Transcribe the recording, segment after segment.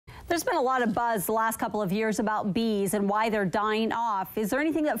There's been a lot of buzz the last couple of years about bees and why they're dying off. Is there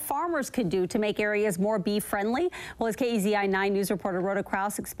anything that farmers could do to make areas more bee-friendly? Well, as KEZI 9 News reporter Rhoda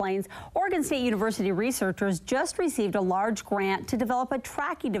Kraus explains, Oregon State University researchers just received a large grant to develop a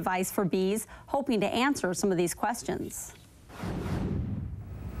tracking device for bees, hoping to answer some of these questions.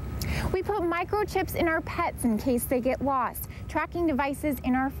 We put microchips in our pets in case they get lost, tracking devices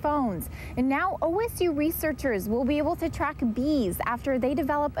in our phones. And now OSU researchers will be able to track bees after they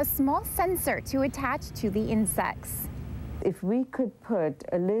develop a small sensor to attach to the insects. If we could put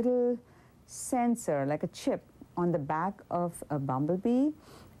a little sensor, like a chip, on the back of a bumblebee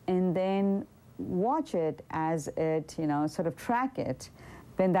and then watch it as it, sort of track it,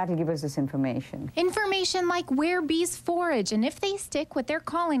 then that'll give us this information. Information like where bees forage and if they stick with their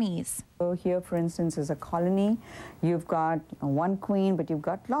colonies. So here, for instance, is a colony. You've got one queen, but you've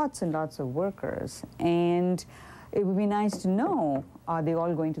got lots and lots of workers. And it would be nice to know, are they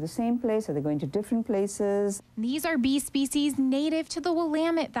all going to the same place? Are they going to different places? These are bee species native to the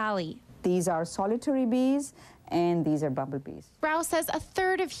Willamette Valley. These are solitary bees, and these are bumblebees. Rouse says a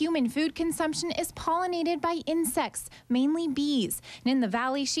third of human food consumption is pollinated by insects, mainly bees. And in the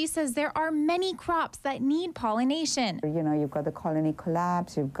valley, she says there are many crops that need pollination. You've got the colony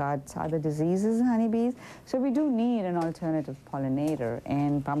collapse, you've got other diseases in honeybees. So we do need an alternative pollinator,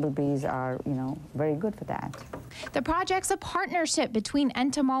 and bumblebees are, very good for that. The project's a partnership between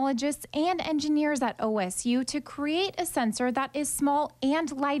entomologists and engineers at OSU to create a sensor that is small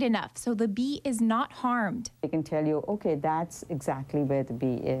and light enough so the bee is not harmed. They can tell you, okay, that's exactly where the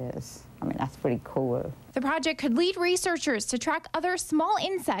bee is. I mean, that's pretty cool. The project could lead researchers to track other small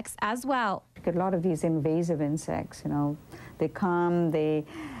insects as well. A lot of these invasive insects, they come, they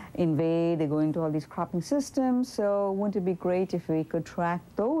invade, they go into all these cropping systems. So wouldn't it be great if we could track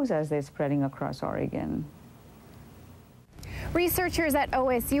those as they're spreading across Oregon? Researchers at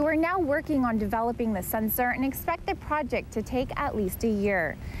OSU are now working on developing the sensor and expect the project to take at least a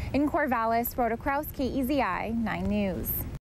year. In Corvallis, Rhoda Kraus, KEZI 9 News.